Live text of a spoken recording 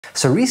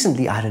So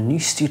recently I had a new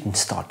student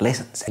start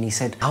lessons and he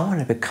said, I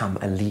want to become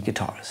a lead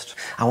guitarist.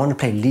 I want to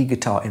play lead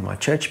guitar in my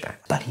church band,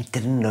 but he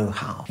didn't know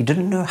how. He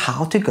didn't know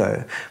how to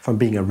go from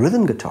being a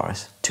rhythm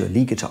guitarist to a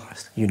lead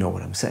guitarist. You know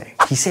what I'm saying.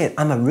 He said,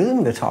 I'm a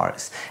rhythm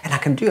guitarist and I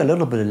can do a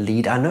little bit of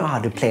lead. I know how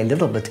to play a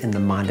little bit in the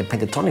minor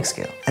pentatonic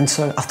scale. And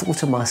so I thought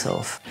to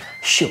myself,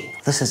 sure,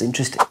 this is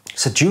interesting.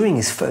 So during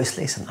his first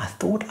lesson, I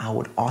thought I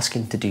would ask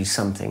him to do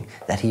something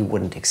that he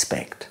wouldn't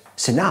expect.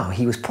 So now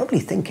he was probably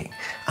thinking,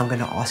 I'm going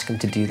to ask him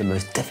to do the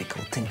most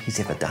difficult thing he's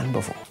ever done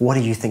before. What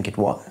do you think it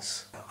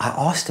was? I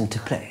asked him to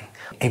play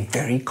a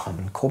very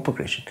common chord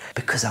progression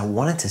because I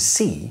wanted to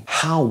see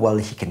how well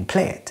he can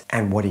play it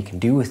and what he can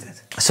do with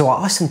it. So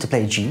I asked him to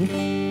play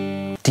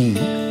G, D,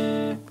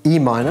 E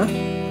minor,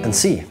 and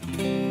C.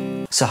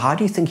 So how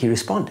do you think he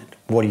responded?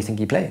 What do you think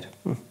he played?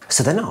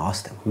 So then I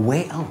asked him,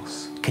 where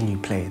else can you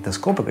play this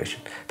chord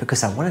progression?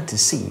 Because I wanted to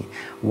see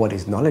what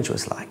his knowledge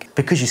was like.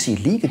 Because you see,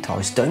 lead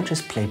guitarists don't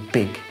just play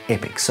big,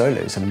 epic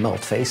solos and melt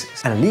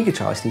faces. And a lead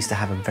guitarist needs to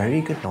have a very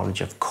good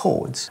knowledge of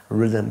chords,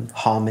 rhythm,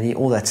 harmony,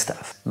 all that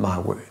stuff. My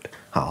word,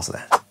 how's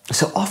that?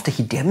 So after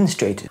he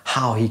demonstrated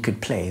how he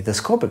could play this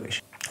chord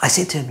progression, I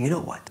said to him, you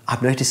know what?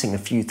 I'm noticing a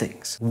few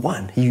things.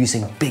 One, you're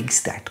using big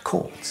stacked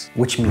chords,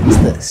 which means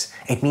this.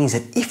 It means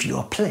that if you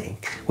are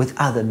playing with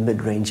other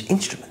mid-range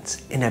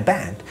instruments in a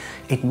band,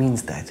 it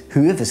means that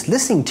whoever's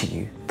listening to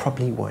you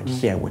probably won't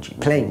hear what you're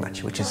playing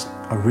much, which is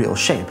a real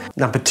shame.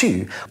 Number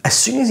two, as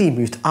soon as he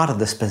moved out of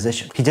this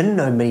position, he didn't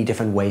know many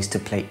different ways to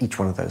play each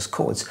one of those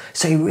chords,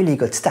 so he really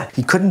got stuck.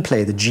 He couldn't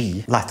play the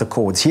G like the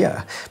chords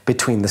here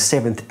between the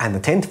 7th and the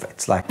 10th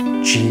frets, like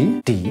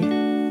G,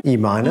 D, E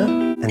minor,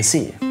 and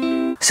C.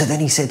 So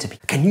then he said to me,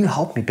 can you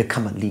help me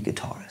become a lead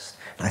guitarist?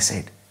 And I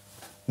said,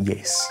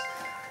 yes.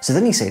 So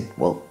then he said,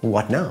 well,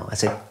 what now? I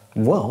said,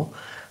 well,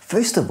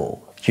 first of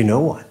all, you know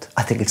what?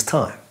 I think it's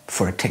time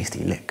for a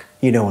tasty lick.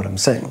 You know what I'm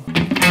saying?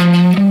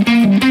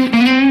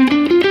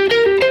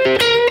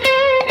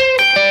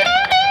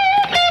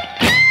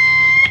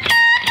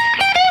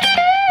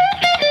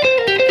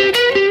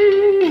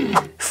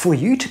 For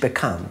you to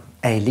become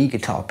a lead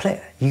guitar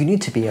player, you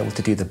need to be able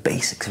to do the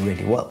basics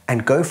really well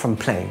and go from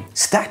playing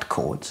stacked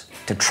chords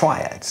to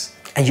triads.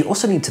 And you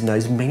also need to know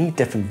as many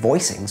different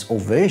voicings or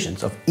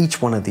versions of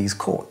each one of these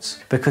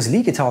chords. Because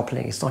lead guitar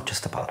playing is not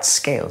just about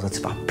scales, it's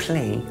about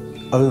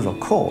playing over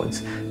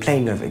chords,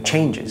 playing over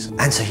changes.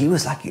 And so he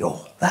was like,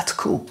 yo, that's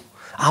cool.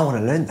 I want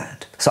to learn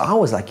that. So I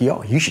was like,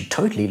 yo, you should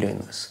totally learn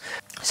this.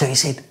 So he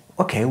said,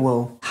 okay,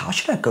 well, how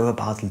should I go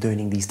about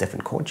learning these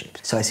different chord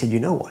shapes? So I said,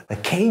 you know what? The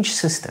cage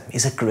system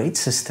is a great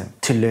system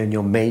to learn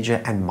your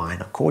major and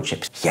minor chord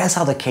shapes. Here's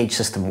how the cage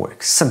system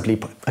works, simply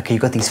put. Okay,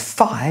 you've got these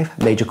 5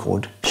 major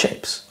chord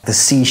shapes. The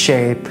C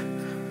shape,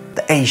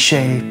 the A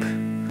shape,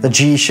 the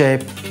G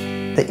shape,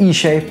 the E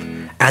shape,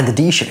 and the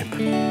D shape.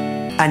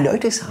 And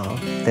notice how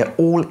they're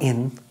all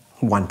in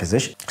one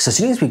position. So as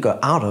soon as we go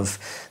out of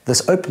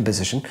this open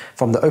position,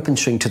 from the open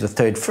string to the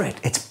 3rd fret,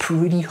 it's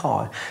pretty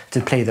hard to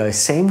play those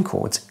same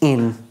chords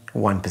in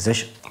one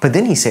position. But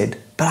then he said,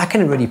 but I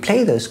can already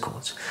play those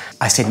chords.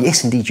 I said,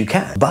 yes, indeed you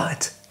can.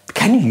 But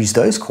can you use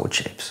those chord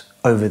shapes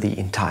over the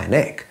entire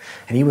neck?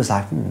 And he was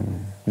like,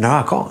 no,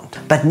 I can't.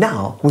 But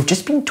now we've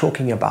just been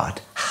talking about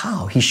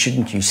how he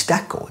shouldn't use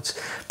stacked chords.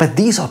 But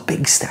these are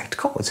big stacked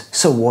chords.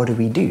 So what do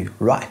we do?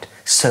 Right.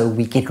 So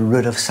we get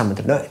rid of some of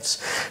the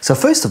notes. So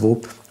first of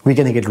all, we're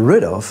going to get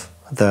rid of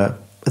the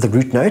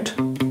root note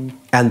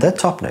and the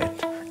top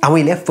note. And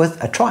we're left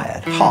with a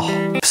triad,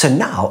 ha. So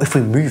now if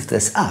we move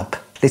this up,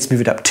 let's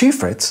move it up 2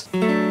 frets,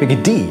 we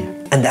get D,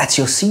 and that's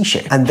your C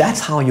shape. And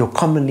that's how you'll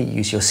commonly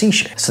use your C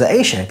shape. So the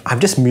A shape,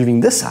 I'm just moving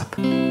this up.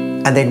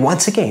 And then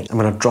once again, I'm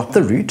going to drop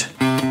the root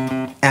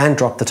and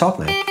drop the top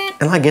note.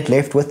 And I get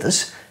left with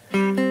this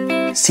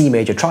C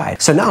major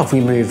triad. So now if we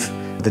move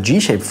the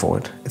G shape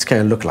forward, it's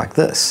going to look like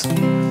this.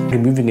 We're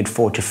moving it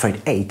forward to fret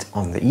 8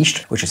 on the E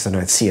string, which is the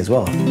note C as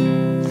well.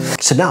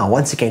 So now,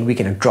 once again, we're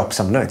going to drop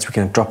some notes. We're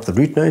going to drop the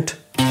root note,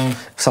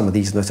 some of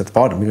these notes at the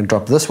bottom. We're going to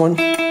drop this one,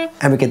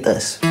 and we get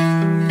this.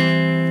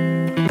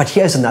 But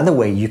here's another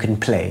way you can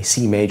play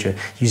C major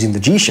using the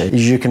G shape.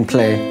 You can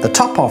play the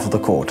top half of the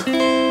chord.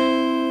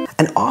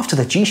 And after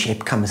the G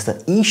shape comes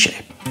the E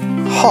shape.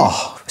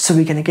 Ha! So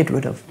we're going to get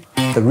rid of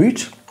the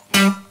root,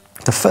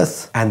 the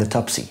 5th, and the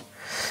top C.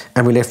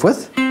 And we're left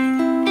with,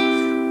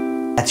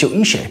 that's your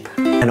E shape.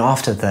 And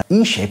after the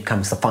E shape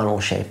comes the final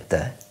shape,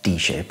 the D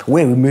shape,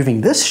 where we're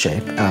moving this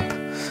shape up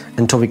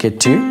until we get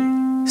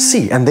to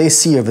C. And there's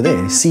C over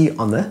there, C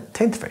on the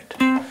 10th fret.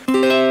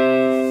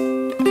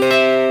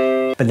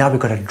 But now we've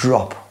got to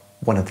drop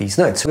one of these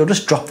notes. So we'll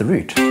just drop the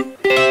root.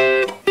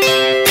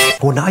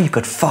 Well, now you've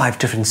got 5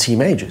 different C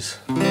majors.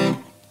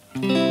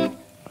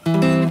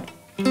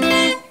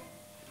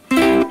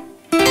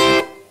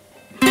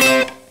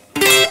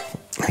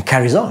 It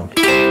carries on.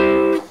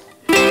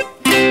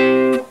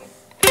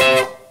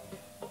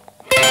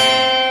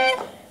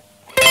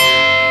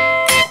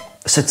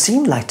 So it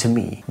seemed like to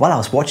me, while I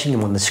was watching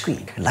him on the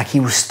screen, like he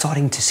was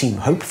starting to seem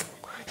hopeful.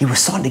 He was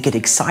starting to get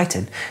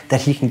excited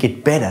that he can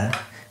get better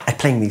at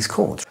playing these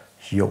chords.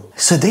 Yo.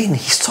 So then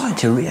he started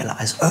to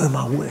realize, oh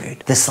my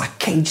word, this like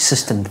cage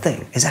system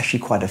thing is actually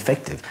quite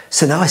effective.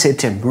 So now I said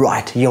to him,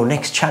 right, your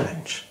next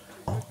challenge.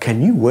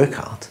 Can you work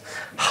out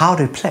how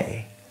to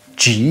play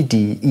G,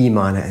 D, E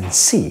minor, and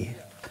C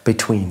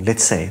between,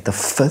 let's say, the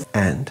 5th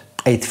and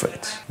 8th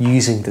frets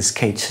using this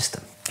cage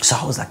system? So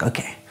I was like,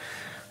 okay,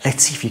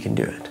 let's see if you can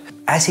do it.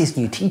 As his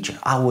new teacher,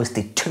 I was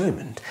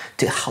determined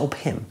to help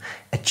him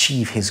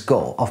achieve his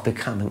goal of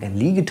becoming a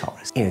lead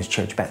guitarist in his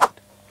church band.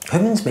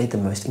 Herman's made the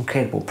most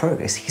incredible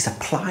progress. He's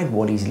applied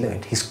what he's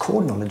learned. His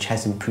chord knowledge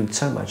has improved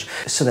so much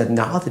so that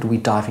now that we're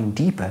diving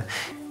deeper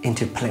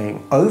into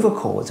playing over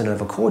chords and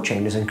over chord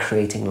changes and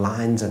creating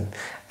lines and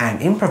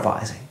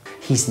improvising,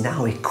 he's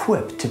now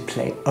equipped to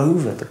play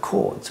over the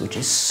chords, which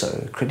is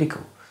so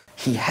critical.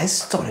 He has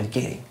started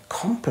getting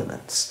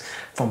compliments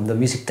from the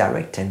music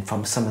director and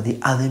from some of the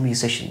other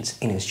musicians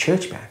in his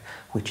church band,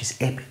 which is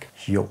epic.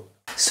 Yo.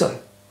 So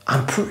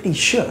I'm pretty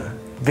sure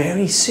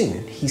very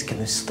soon he's going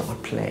to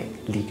start playing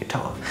lead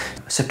guitar.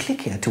 So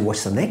click here to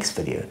watch the next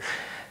video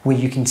where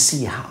you can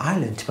see how I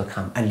learned to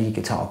become a lead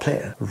guitar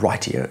player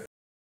right here.